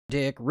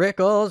Dick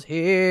Rickles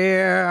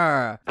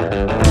here.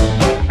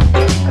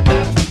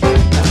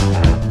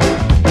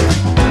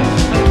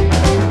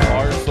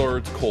 Are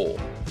swords cool?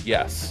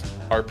 Yes.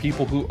 Are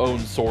people who own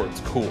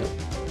swords cool?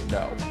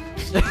 No.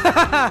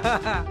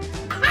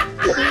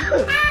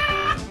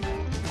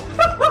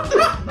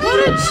 What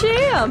a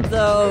champ,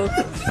 though.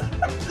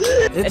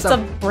 It's a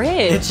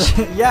bridge.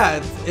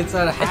 It's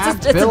a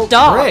half-built It's a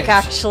dock, bridge.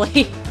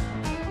 actually.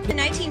 The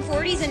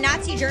 1940s in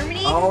Nazi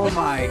Germany. Oh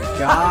my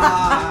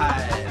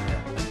god.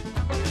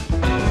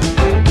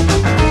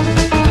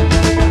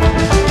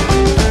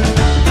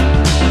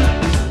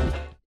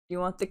 You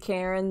want the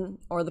Karen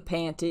or the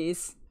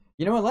panties?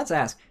 You know what? Let's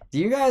ask. Do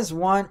you guys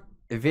want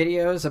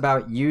videos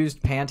about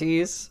used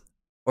panties,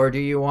 or do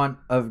you want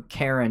a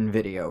Karen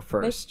video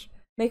first?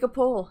 Make a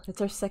poll.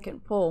 It's our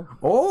second poll.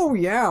 Oh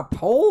yeah,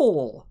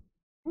 poll.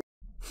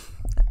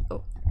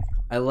 Oh.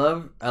 I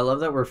love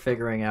that we're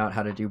figuring out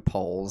how to do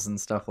polls and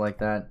stuff like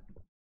that.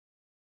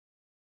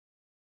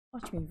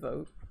 Watch me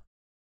vote.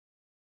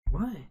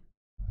 What?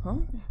 Huh?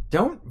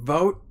 Don't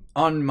vote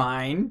on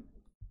mine.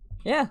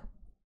 Yeah.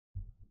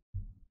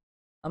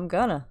 I'm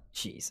gonna.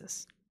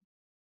 Jesus.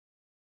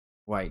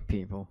 White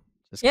people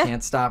just Yeah.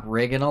 can't stop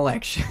rigging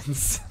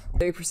elections.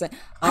 30%.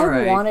 All I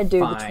right, want to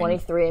do fine. the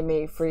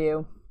 23andMe for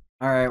you.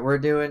 All right, we're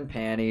doing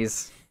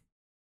panties.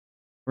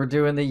 We're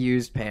doing the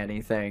used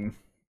panty thing.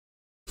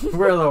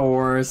 We're the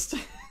worst.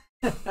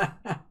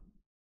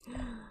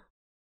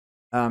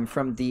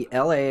 From the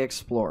LA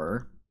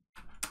Explorer,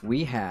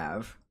 we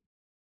have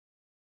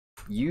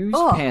used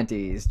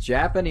panties,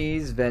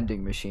 Japanese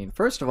vending machine.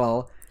 First of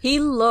all, He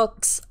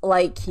looks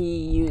like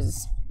he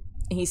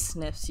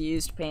sniffs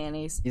used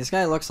panties. this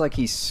guy looks like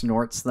he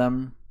snorts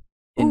them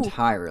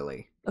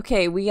entirely.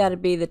 Okay, we gotta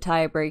be the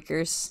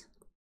tiebreakers.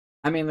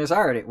 I mean, we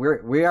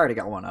already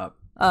got one up.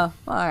 Oh,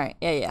 alright.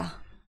 Yeah.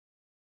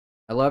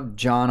 I love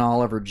John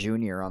Oliver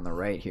Jr. on the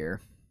right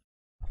here.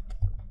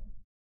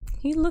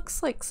 He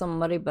looks like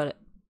somebody, but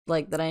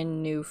like that I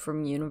knew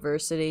from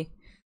university.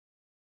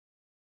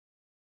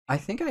 I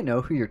think I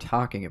know who you're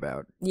talking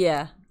about.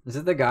 Yeah. Is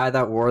it the guy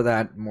that wore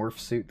that morph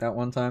suit that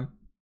one time?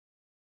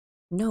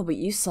 No, but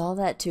you saw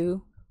that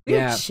too? Weird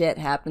Yeah. shit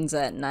happens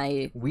at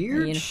night.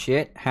 Weird you know?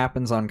 shit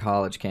happens on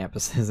college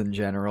campuses in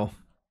general.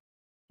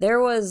 There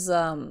was,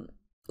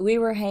 we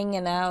were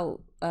hanging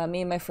out,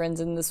 me and my friends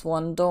in this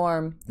one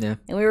dorm. Yeah.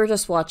 And we were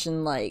just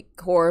watching, like,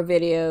 horror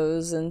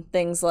videos and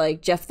things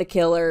like Jeff the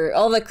Killer,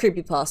 all the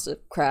creepypasta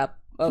crap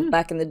of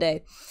back in the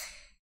day.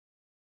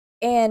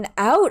 And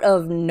out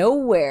of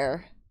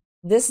nowhere,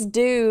 this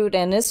dude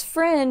and his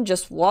friend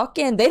just walk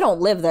in. They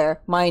don't live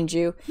there, mind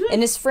you.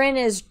 And his friend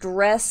is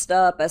dressed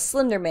up as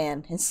Slender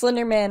Man. And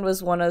Slender Man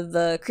was one of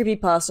the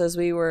creepypastas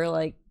we were,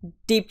 like,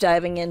 deep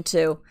diving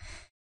into.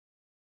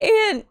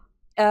 And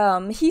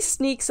he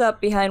sneaks up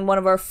behind one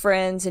of our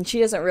friends, and she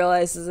doesn't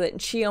realize it,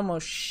 and she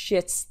almost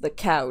shits the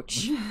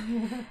couch.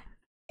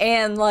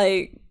 And,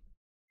 like,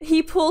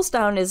 he pulls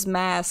down his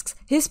masks.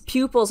 His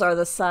pupils are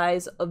the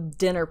size of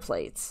dinner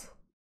plates.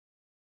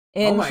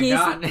 And Oh my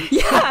God.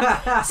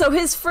 Yeah. So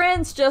his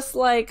friend's just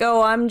like,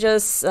 oh, I'm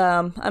just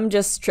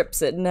trip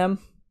sitting him.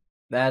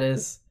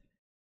 That's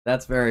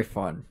very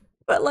fun.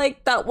 But,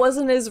 like, that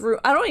wasn't his room.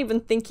 I don't even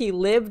think he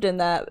lived in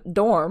that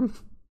dorm.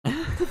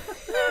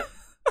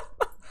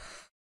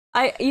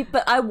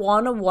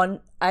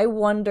 I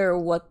wonder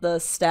what the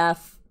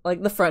staff,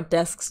 like the front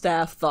desk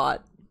staff,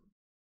 thought.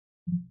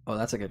 Oh,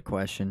 that's a good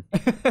question.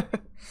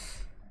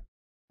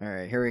 All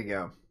right, here we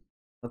go.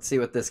 Let's see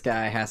what this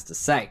guy has to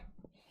say.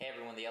 Hey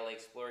everyone, the LA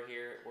Explorer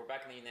here. We're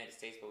back in the United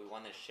States, but we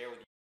wanted to share with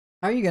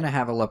How are you gonna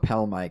have a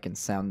lapel mic and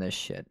sound this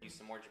shit? you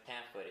some more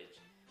Japan footage.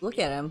 Look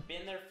at him. We've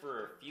been there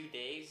for a few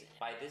days.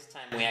 By this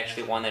time, we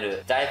actually wanted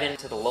to dive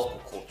into the local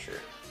culture.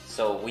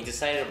 So we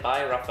decided to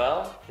buy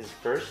Rafael his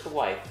first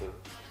waifu.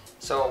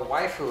 So a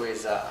waifu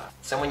is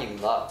someone you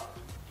love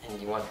and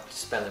you want to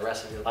spend the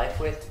rest of your life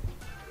with,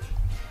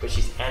 but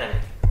she's anime.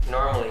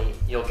 Normally,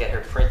 you'll get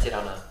her printed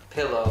on a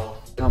pillow.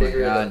 The Oh my bigger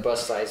the God.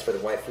 bust size for the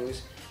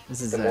waifus,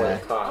 This is the more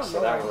it costs. So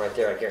that one right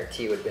there, I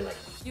guarantee would have been like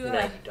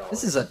 $90.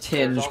 This is a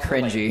tinge There's also,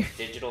 cringy. like,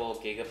 digital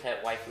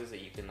gigapet waifus that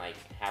you can like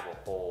have a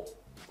whole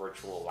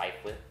virtual life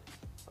with.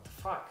 What the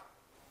fuck?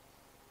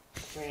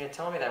 You didn't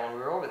tell me that when we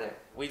were over there.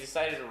 We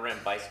decided to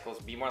rent bicycles,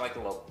 be more like the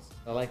locals.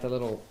 I like the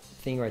little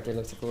thing right there.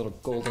 Looks like a little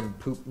golden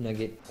poop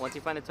nugget. Once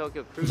you find the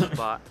Tokyo cruise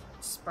spot,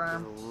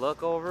 Sperm.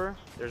 look over.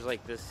 There's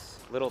like this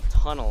little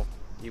tunnel.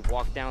 You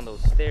walk down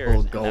those stairs.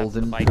 Little and that's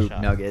the golden bike poop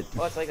shop. nugget.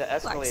 Well, it's like an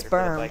escalator for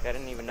the sperm. bike. I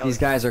didn't even know. These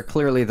guys are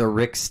clearly the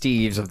Rick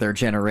Steves of their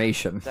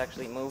generation. It's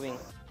actually moving.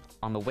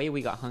 On the way,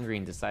 we got hungry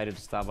and decided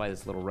to stop by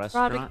this little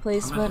restaurant. Product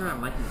placement.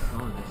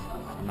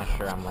 I'm not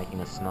sure I'm liking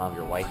the smell of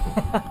your wife.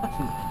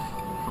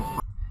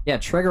 Yeah,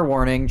 trigger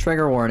warning,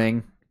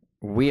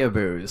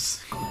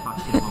 weeaboos.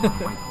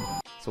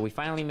 So we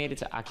finally made it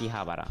to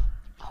Akihabara,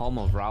 home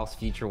of Ralph's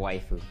future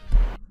waifu.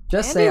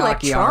 Just And say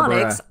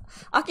electronics.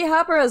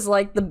 Akihabara. Akihabara is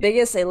like the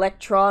biggest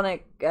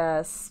electronic,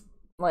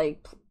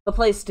 like the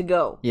place to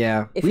go.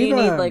 Yeah. If you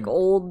need like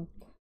old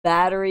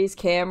batteries,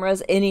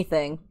 cameras,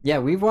 anything. Yeah,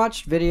 we've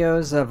watched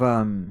videos of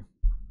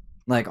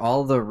Like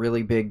all the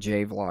really big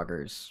J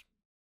vloggers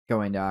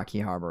going to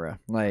Akihabara,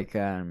 like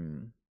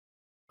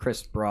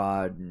Chris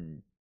Broad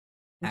and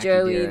Aki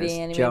Joey Dearest, the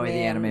anime Joey man,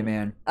 the anime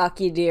man,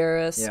 Aki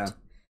Dearest. Yeah.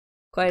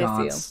 Quite a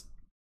Gauntz.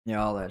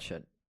 Yeah, all that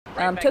shit. few.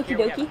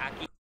 Tokidoki.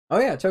 Oh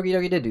yeah,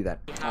 Tokidoki did do that.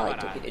 I like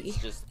Tokidoki. It's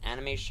just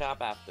anime shop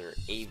after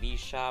AV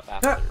shop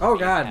after Oh, maid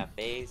God.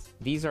 cafes.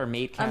 These are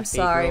maid cafe I'm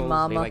sorry, girls.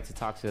 Mama. They like to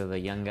talk to the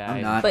young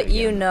guys. not. But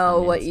you know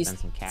Come in what and you spend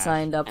some cash.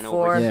 signed up And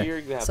for, over Yeah. here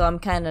you have so I'm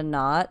kind of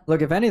not.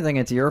 Look, if anything,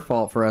 it's your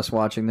fault for us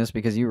watching this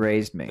because you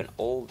raised me. an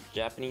old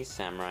Japanese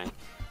samurai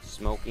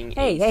smoking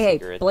Hey, a hey, hey!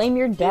 cigarette. Blame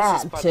your This dad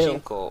is too.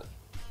 pachinko,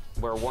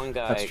 where one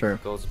guy That's true.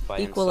 goes by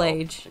Equal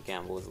himself age. to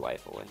gamble his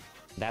life away.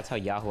 That's how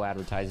Yahoo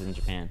advertises in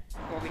Japan.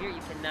 Over here, you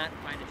cannot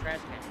find a trash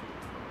can.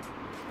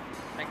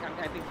 Like,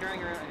 I've been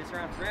carrying this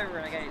around forever,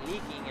 and I got it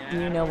leaking. And Do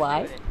you I don't know what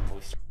why? to do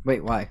with it.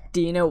 Wait, why?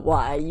 Do you know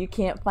why you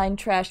can't find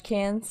trash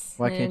cans?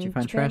 Why can't you in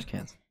find Japan? trash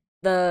cans?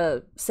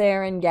 The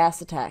sarin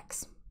gas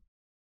attacks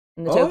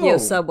in the Tokyo Oh.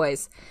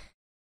 subways.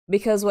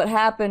 Because what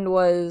happened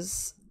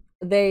was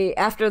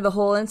after the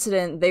whole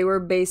incident, they were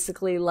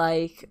basically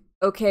like,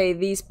 okay,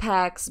 these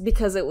packs,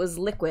 because it was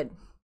liquid.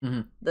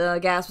 Mhm. The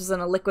gas was in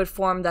a liquid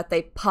form that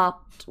they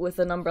popped with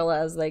an umbrella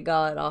as they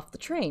got off the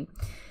train.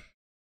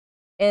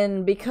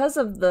 And because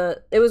of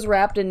it was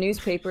wrapped in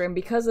newspaper, and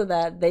because of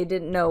that, they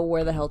didn't know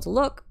where the hell to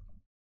look.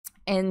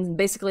 And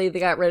basically, they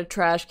got rid of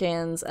trash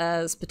cans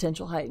as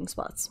potential hiding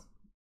spots.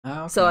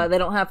 Oh, okay. So they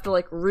don't have to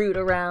like root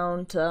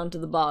around to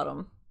the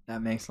bottom.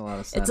 That makes a lot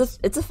of sense.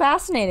 It's a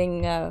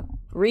fascinating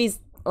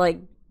reason. Like,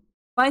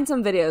 find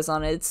some videos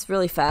on it. It's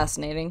really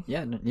fascinating.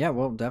 Yeah, yeah,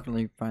 we'll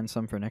definitely find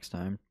some for next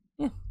time.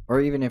 Yeah. Or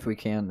even if we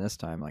can this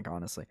time, like,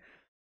 honestly.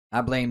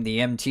 I blame the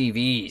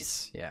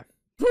MTVs. Yeah.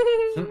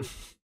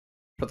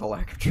 For the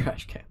lack of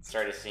trash cans.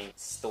 Started seeing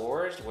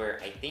stores where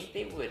I think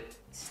they would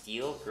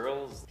steal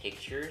girls'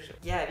 pictures.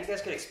 Yeah, if you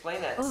guys could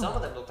explain that. Oh. Some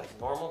of them looked like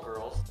normal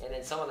girls, and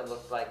then some of them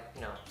looked like,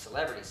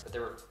 celebrities, but they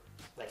were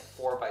like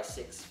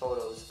 4x6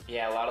 photos.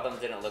 Yeah, a lot of them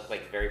didn't look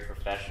like very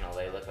professional.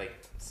 They looked like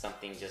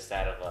something just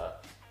out of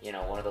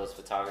one of those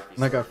photography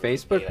Like a stores where you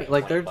Facebook- pay,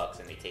 like they're- $20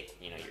 and they take,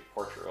 your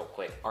portrait real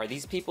quick. Are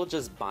these people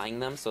just buying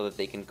them so that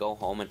they can go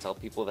home and tell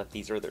people that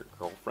these are their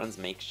girlfriends,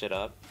 make shit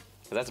up?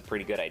 Because that's a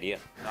pretty good idea.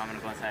 So I'm gonna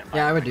go inside and buy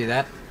Yeah, I them. would do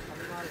that.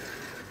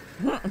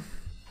 I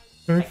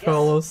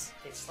guess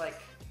it's like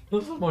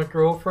This is my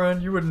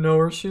girlfriend. You wouldn't know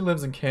her. She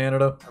lives in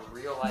Canada. a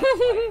real life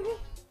life,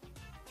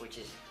 which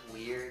is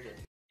weird and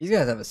These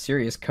guys have a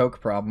serious coke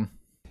problem.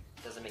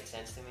 doesn't make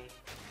sense to me.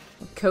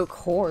 Coke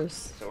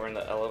horse. So we're in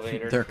the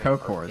elevator. They're to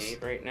coke the whores.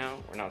 arcade right now.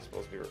 We're not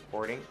supposed to be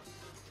recording,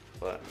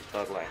 but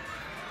thug life.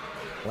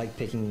 I like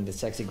picking the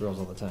sexy girls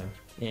all the time.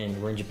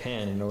 And we're in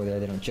Japan, and over there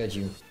they don't judge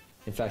you.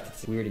 In fact,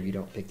 it's weird if you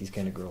don't pick these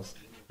kind of girls.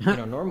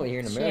 Normally here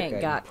in She America, ain't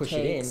you got push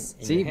cakes. it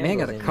in. See, your hand man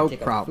goes got a in, you coke take out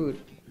the problem.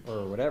 food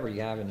or whatever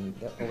you have, and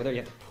over there you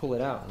have to pull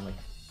it out. I'm like,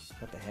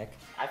 what the heck?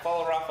 I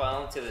followed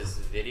Raphael into this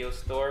video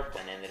store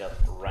and ended up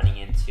running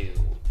into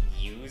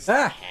used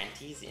Ah!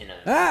 panties in a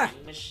Ah!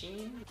 vending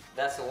machine.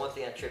 That's the one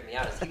thing that tripped me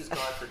out is he was gone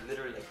for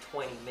literally like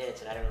 20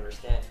 minutes and I don't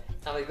understand.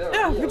 I'm like, oh,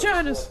 Yeah, we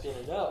vaginas. just walked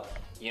in and out.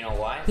 You know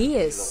why? He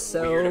is He's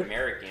a weird so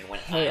American when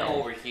pale. I'm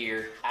over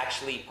here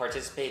actually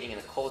participating in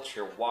the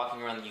culture, walking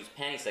around the used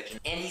panty section,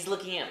 and he's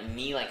looking at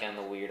me like I'm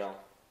the weirdo.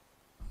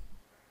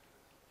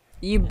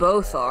 You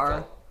both I are.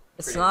 felt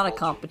It's pretty not a cultured.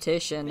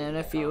 competition, and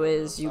if you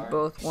is, you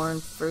both were in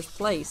first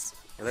place.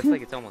 It looks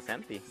like it's almost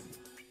empty.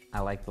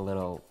 I like the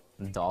little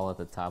doll at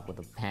the top with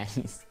the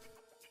panties.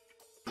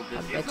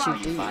 I bet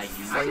you do.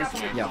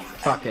 Flaky. You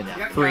fucking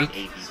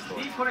freak.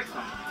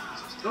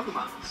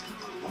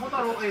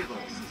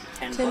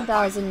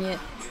 10,000 yen.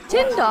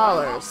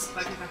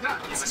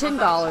 $10. It's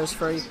 $10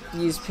 for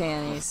used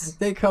panties.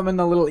 They come in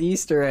the little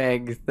Easter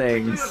egg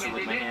things. Dude,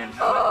 you're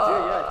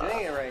not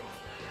doing it right.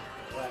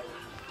 Like,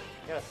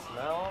 you gotta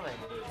smell them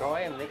and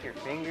try them, lick your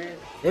fingers.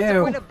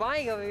 Ew. Point of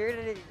buying over here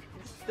to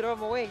just throw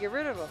them away and get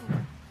rid of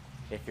them.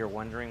 If you're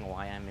wondering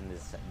why I'm in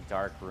this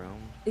dark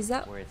room, Is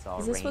that? where it's all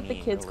Is this what the rainy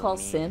and kids call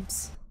gloomy,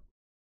 simps?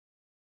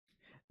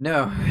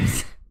 No.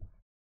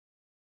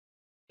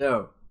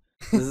 No.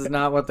 This is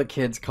not what the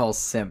kids call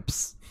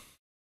simps.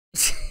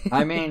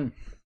 I mean,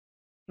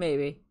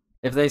 Maybe.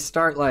 if they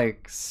start,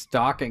 like,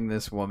 stalking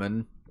this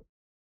woman,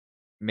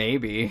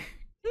 maybe.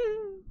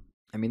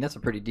 I mean, that's a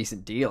pretty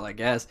decent deal, I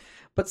guess.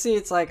 But see,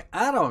 it's like,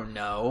 I don't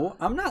know.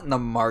 I'm not in the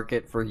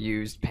market for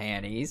used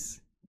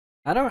panties.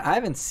 I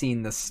haven't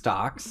seen the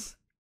stocks.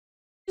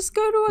 Just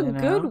go to a You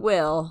know?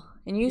 Goodwill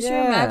and use your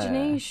Yeah.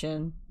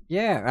 imagination.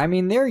 Yeah, I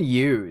mean, they're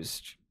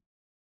used.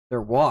 They're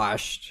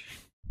washed.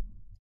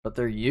 But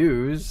they're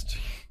used.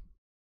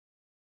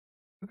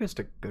 Who goes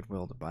to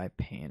Goodwill to buy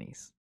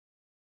panties?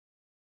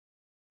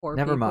 Poor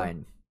Never people.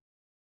 mind.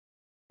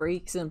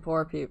 Freaks and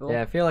poor people.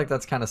 Yeah, I feel like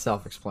that's kind of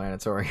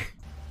self-explanatory.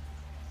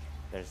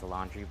 There's a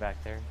laundry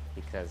back there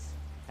because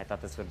I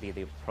thought this would be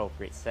the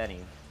appropriate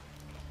setting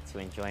to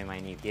enjoy my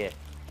new gift.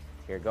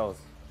 Here it goes.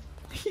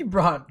 He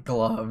brought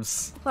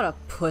gloves. What a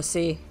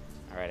pussy.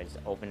 Alright, I just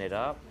opened it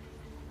up.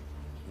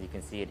 As you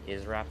can see, it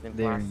is wrapped in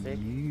They're plastic.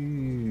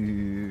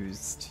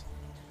 used.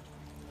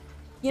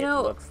 You it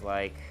know, looks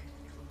like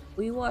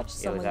we watched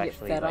someone get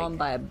actually, fed like- on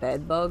by a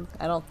bed bug.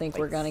 I don't think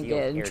we're gonna sealed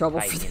get in trouble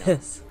airtight, for you know,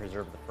 this.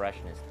 preserve the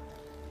freshness.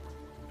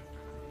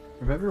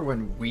 Remember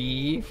when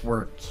we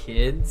were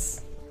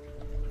kids?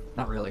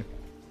 Not really.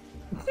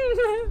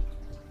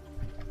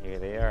 Here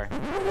they are.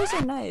 Oh, those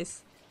are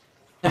nice.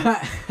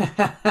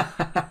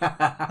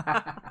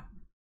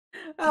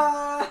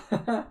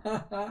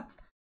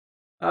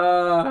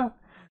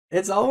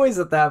 It's always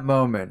at that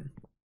moment.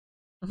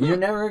 You're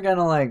never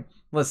gonna like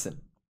listen.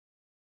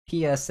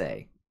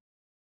 PSA.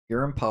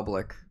 You're in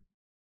public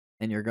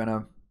and you're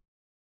gonna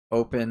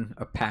open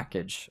a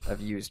package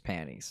of used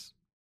panties.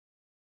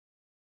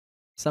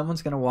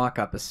 Someone's gonna walk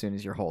up as soon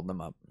as you're holding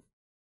them up.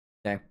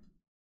 Okay?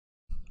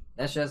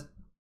 That's just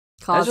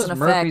Cause that's just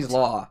and effect. Murphy's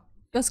Law.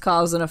 Just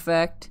cause and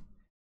effect.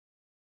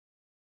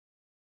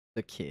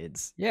 The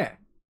kids. Yeah.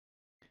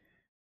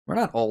 We're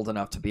not old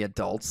enough to be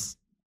adults.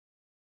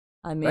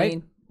 I mean,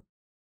 Right?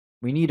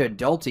 We need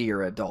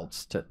adultier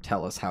adults to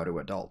tell us how to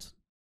adult.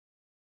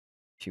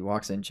 She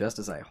walks in just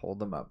as I hold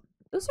them up.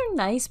 those are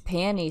nice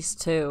panties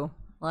too.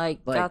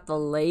 Like got the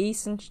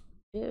lace and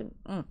shit.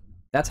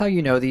 That's how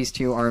you know these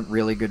two aren't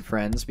really good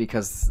friends,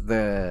 because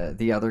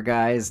the other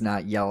guy is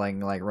not yelling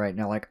like right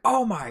now like,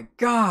 "Oh my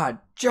god,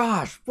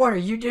 Josh, what are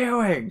you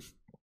doing?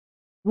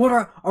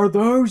 What are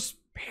those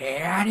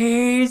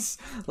panties?"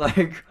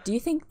 Like, Do you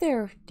think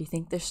they're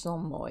still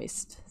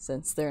moist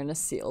since they're in a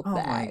sealed oh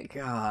my bag?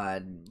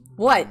 god.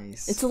 What?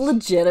 Nice. It's a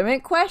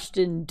legitimate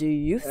question. Do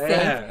you think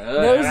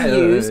those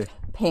used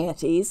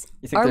panties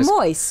You think are there's-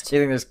 moist? You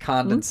think there's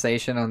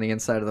condensation on the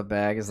inside of the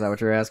bag? Is that what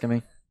you're asking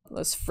me?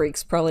 Those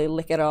freaks probably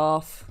lick it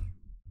off.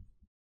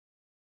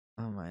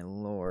 Oh my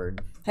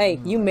lord. Hey,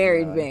 Oh you my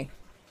married God. me.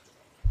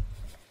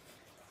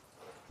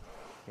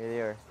 Here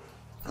they are.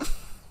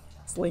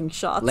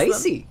 Slingshots. them.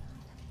 Lacy.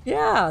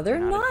 Yeah, they're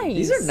Not a- nice.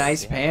 These are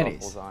nice They have panties.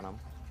 ruffles on them,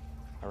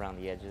 around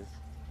the edges.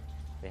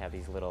 They have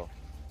these little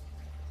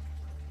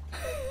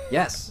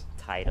Yes.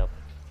 tied up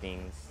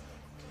things.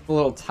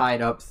 Little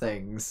tied up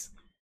things.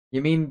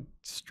 You mean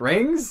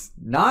strings?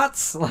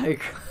 Knots?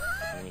 Like,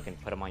 And you can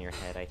put them on your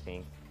head, I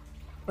think.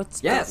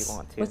 What's Yes. If you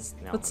want to. What's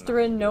No, what's I'm not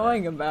Duran gonna do that.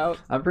 knowing about?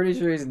 I'm pretty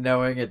sure he's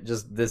knowing it,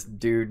 just this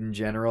dude in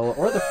general,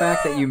 or the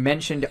fact that you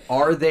mentioned,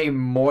 are they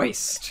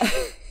moist?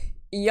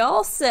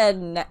 Y'all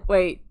said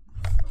wait.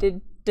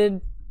 Did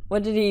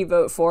what did he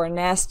vote for?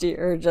 Nasty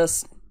or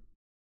just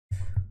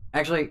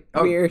Actually,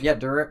 oh Weird. yeah,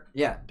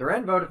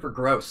 Duran voted for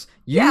gross.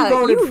 You Yeah,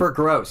 voted you- for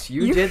gross.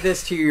 You did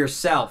this to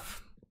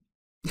yourself.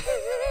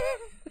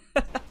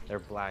 They're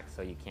black,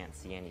 so you can't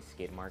see any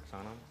skid marks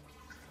on them.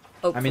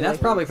 I mean, that's Hopefully.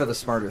 probably for the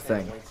smarter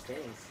thing. White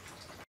stains.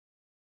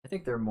 I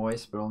think they're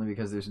moist, but only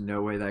because there's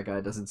no way that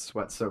guy doesn't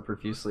sweat so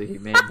profusely he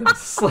made them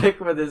slick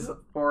with his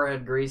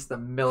forehead grease the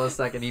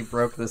millisecond he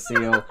broke the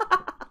seal.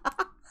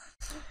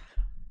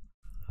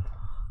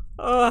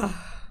 Ugh.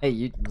 Hey,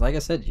 you, like I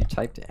said, you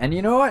typed it. And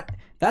you know what?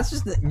 That's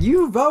just,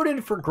 you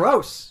voted for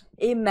gross.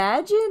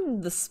 Imagine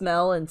the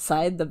smell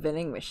inside the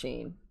vending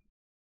machine.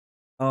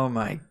 Oh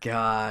my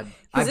god.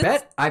 'Cause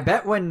I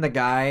bet when the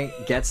guy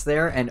gets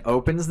there and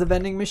opens the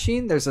vending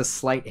machine, there's a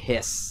slight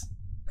hiss.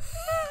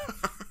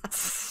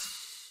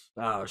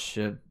 Oh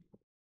shit.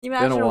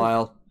 Imagine, Been a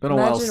while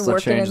imagine since I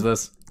working changed in-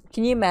 this.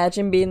 Can you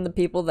imagine being the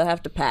people that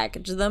have to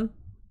package them?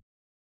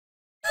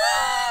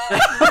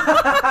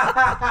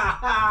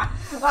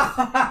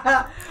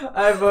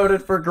 I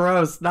voted for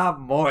gross, not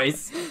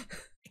moist.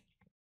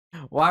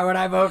 Why would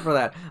I vote for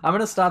that? I'm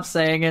gonna stop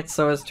saying it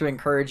so as to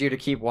encourage you to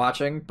keep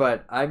watching,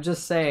 but I'm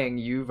just saying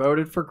you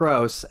voted for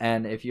gross,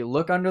 and if you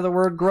look under the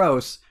word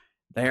gross,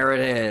 there it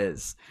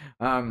is.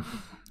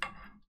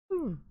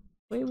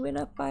 We went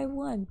up by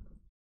 1.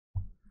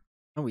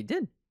 Oh, we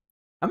did.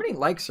 How many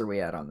likes are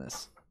we at on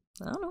this?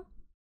 I don't know.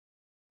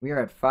 We are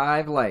at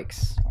 5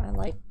 likes. I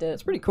liked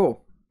That's it. pretty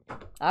cool.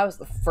 I was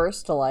the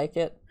first to like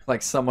it,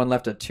 Like someone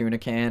left a tuna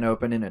can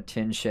open in a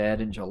tin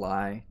shed in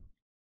July.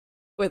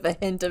 with a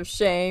hint of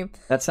shame.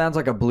 That sounds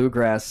like a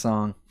bluegrass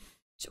song.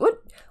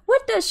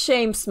 What does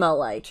shame smell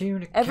like?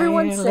 Tuna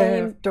Everyone's can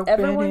saying left open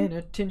everyone in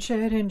a tin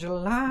shed in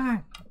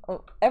July.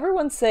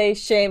 everyone say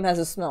shame has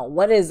a smell.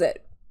 What is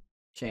it?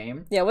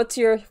 Shame. Yeah, what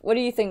do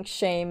you think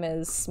shame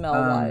is smell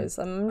wise?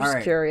 I'm just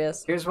alright.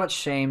 curious. Here's what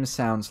shame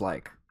sounds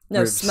like.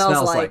 No, Or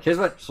smells like. Here's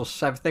what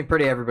I think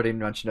pretty everybody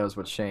much knows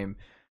what shame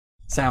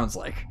sounds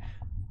like.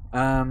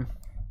 I'll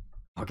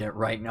get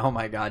right. Oh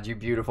my god, you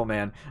beautiful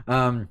man.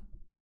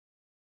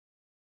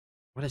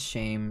 What does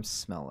shame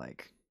smell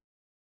like?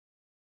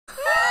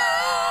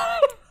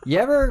 You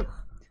ever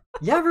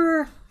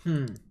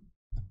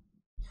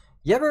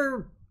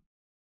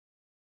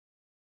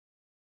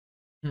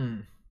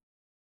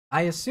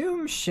I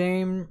assume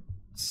shame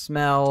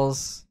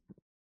smells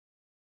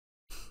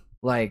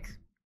like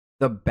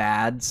the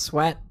bad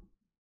sweat.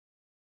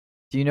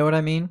 Do you know what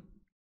I mean?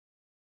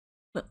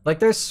 Like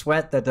there's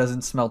sweat that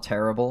doesn't smell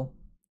terrible,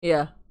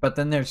 Yeah. but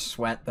then there's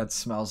sweat that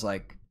smells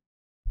like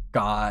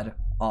god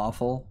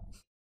awful.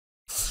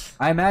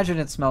 I imagine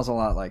it smells a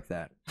lot like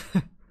that.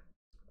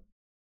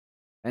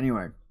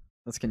 Anyway,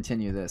 let's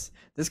continue this.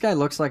 This guy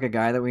looks like a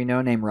guy that we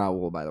know named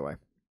Raul, by the way.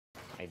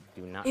 I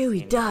do not. Ew, see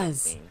he any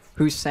does. stains.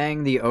 Who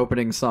sang the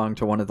opening song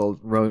to one of the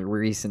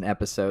recent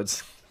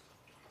episodes?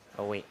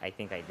 Oh wait, I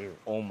think I do.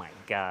 Oh my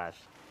gosh.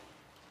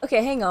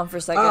 Okay, hang on for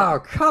a second. Oh,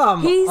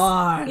 come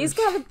on. He's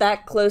got it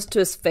that close to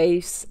his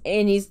face,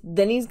 and he's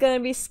gonna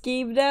be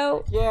skeeved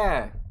out.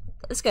 Yeah.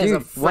 This guy's a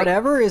Dude, freak.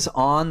 whatever is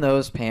on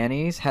those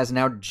panties has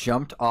now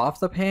jumped off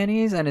the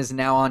panties and is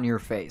now on your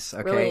face.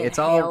 Okay, Really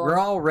we're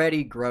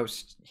already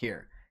gross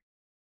here.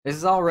 This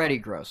is already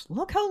gross.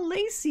 Look how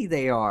lacy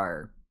they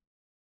are.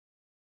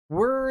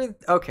 We're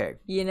okay.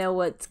 You know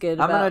what's good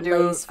I'm about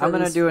lace for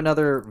gonna these- do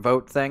another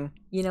vote thing.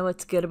 You know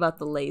what's good about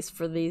the lace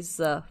for these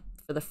for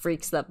the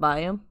freaks that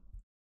buy them?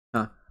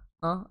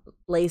 Huh?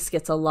 Lace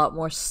gets a lot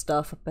more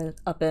stuff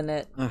up in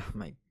it. Oh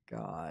my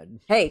god.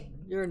 Hey,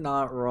 You're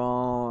not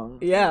wrong.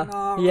 yeah, You're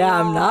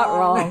not I'm not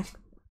wrong.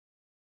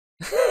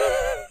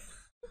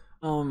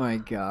 Oh my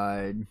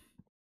god.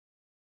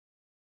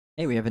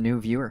 Hey, we have a new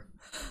viewer.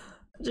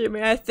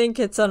 Jimmy, I think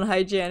it's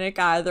unhygienic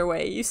either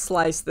way. You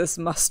slice this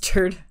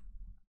mustard.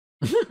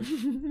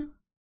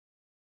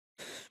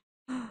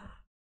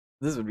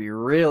 This would be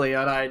really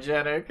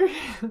unhygienic.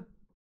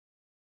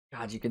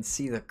 God, you can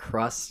see the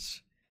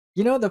crust.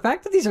 You know, the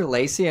fact that these are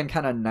lacy and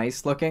kind of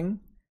nice looking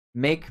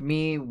make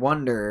me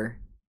wonder,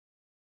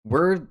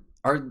 were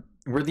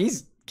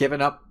these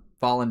given up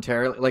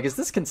voluntarily? Like, is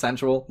this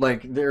consensual?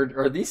 Like,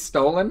 are these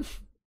stolen?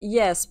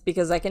 Yes,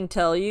 because I can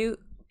tell you,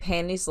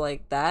 panties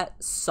like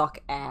that suck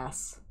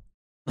ass.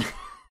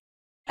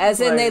 As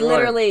in, Like they what?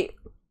 literally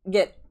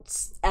get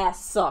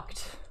ass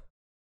sucked.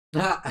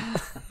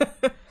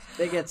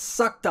 They get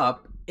sucked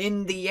up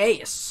in the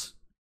ace.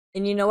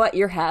 And you know what?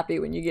 You're happy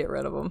when you get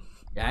rid of them.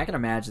 Yeah, I can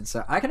imagine.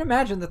 So I can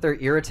imagine that they're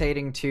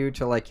irritating too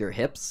to like your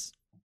hips,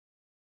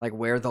 like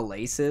where the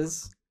lace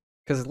is,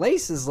 because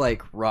lace is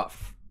like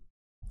rough.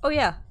 Oh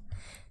yeah,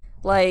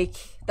 like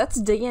that's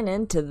digging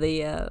into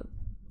the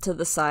to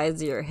the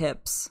sides of your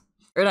hips,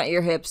 or not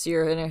your hips,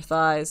 your inner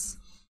thighs.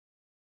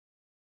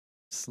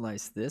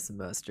 Slice this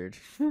mustard.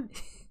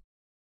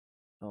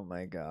 Oh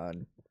my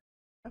god,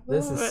 I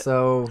this love is it.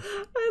 so.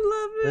 I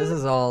love it. This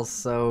is all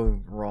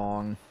so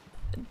wrong.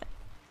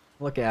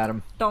 Look at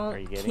him. Are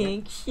you Don't getting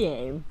kink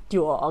shame,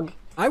 dog.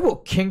 I will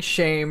kink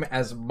shame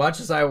as much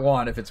as I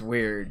want if it's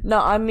weird. No,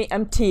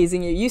 I'm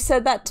teasing you. You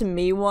said that to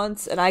me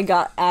once, and I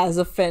got as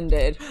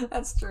offended.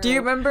 That's true. Do you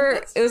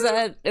remember? It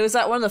was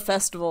at one of the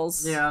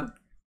festivals. Yeah,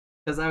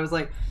 because I was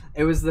like,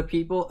 it was the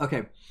people.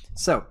 Okay,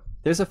 so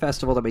there's a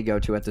festival that we go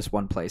to at this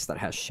one place that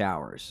has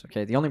showers.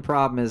 Okay, the only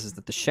problem is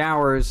that the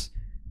showers,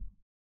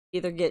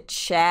 Either get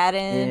shat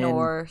in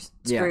or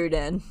screwed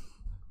in.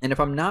 and if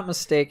I'm not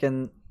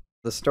mistaken,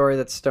 the story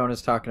that Stone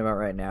is talking about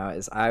right now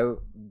is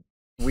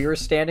we were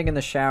standing in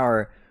the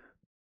shower,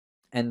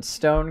 and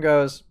Stone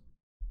goes.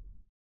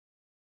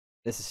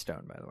 This is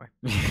Stone, by the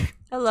way.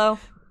 Hello.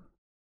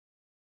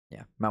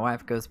 Yeah, my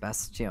wife goes by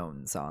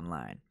Jones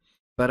online,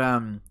 but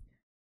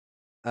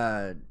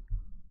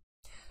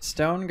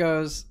Stone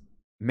goes,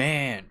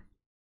 man,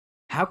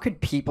 how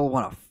could people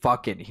want to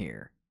fuck in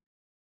here?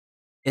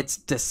 It's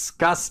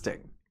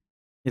disgusting.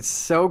 It's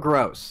so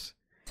gross.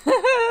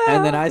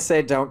 And then I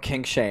say, don't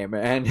kink shame,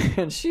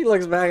 and she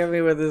looks back at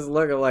me with this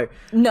look of like,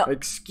 No.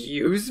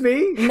 excuse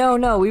me?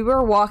 No, we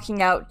were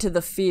walking out to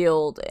the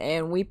field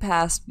and we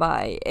passed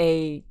by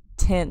a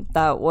tent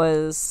that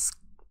was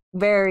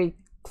very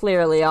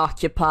clearly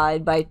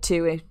occupied by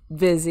two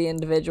busy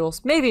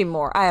individuals. Maybe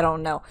more, I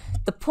don't know.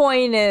 The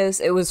point is,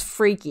 it was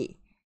freaky.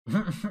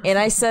 And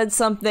I said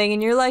something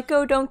and you're like,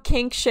 oh, don't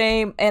kink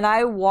shame. And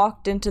I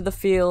walked into the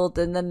field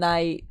in the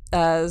night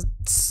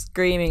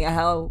screaming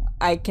how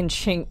I can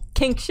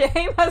kink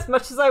shame as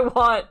much as I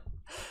want.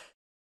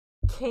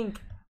 Kink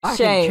I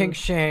shame. can kink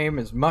shame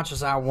as much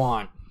as I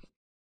want.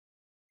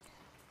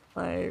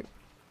 Like,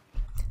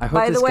 I hope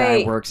By the this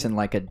way, guy works in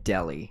like a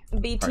deli.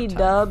 BT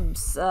part-time.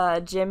 Dubs,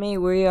 Jimmy,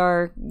 we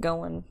are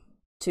going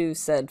to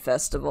said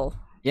festival.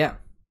 Yeah.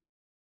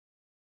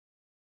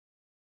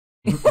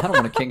 I don't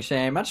want to kink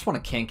shame. I just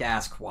want to kink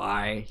ask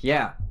why.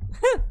 Yeah.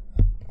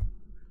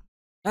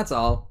 That's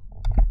all.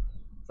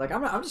 It's like,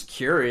 I'm just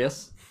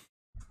curious.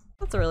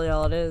 That's really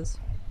all it is.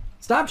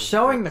 Stop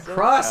showing the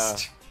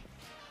crust.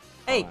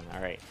 Hey, Hold on,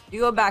 all right. you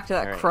go back to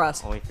that All right,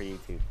 crust. Only for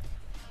YouTube.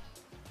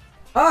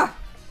 Ah!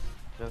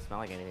 Doesn't smell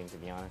like anything, to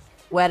be honest.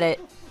 Wet it.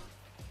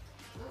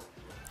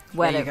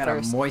 Wet Yeah, you it gotta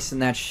first. moisten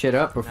that shit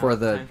up before Now,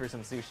 the. time for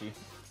some sushi.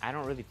 I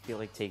don't really feel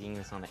like taking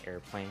this on the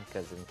airplane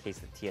because in case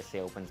the TSA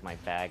opens my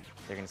bag,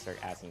 they're gonna start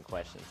asking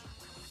questions.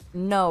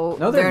 No,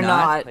 No, they're they're not.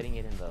 not. Putting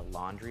it in the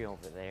laundry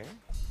over there,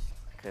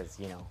 because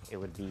you know it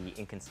would be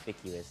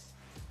inconspicuous.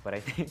 But I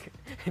think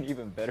an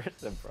even better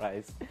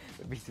surprise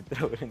would be to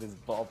throw it in this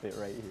ball pit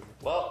right here.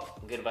 Well,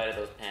 goodbye to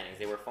those panties.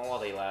 They were fun while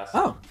they last.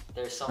 Oh,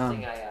 There's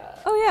something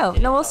Oh yeah,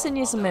 no, we'll send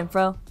you some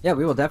info. yeah,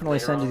 we will definitely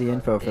Later send you on the throughout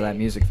info the for that day.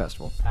 music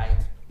festival. I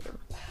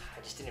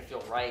just didn't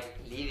feel right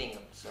leaving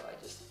them, so I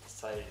just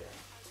decided to.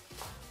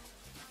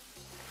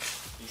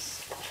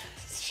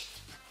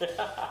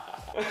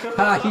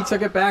 Ha! He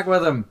took it back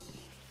with him.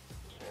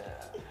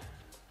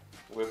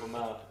 Whip them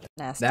out.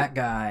 Nasty. That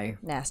guy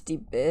Nasty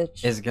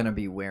bitch. is gonna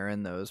be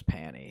wearing those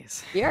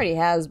panties. He already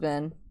has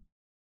been.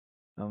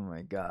 Oh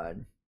my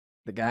god.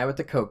 The guy with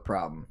the coke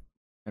problem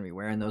gonna be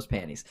wearing those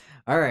panties.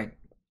 All right.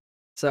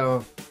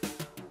 So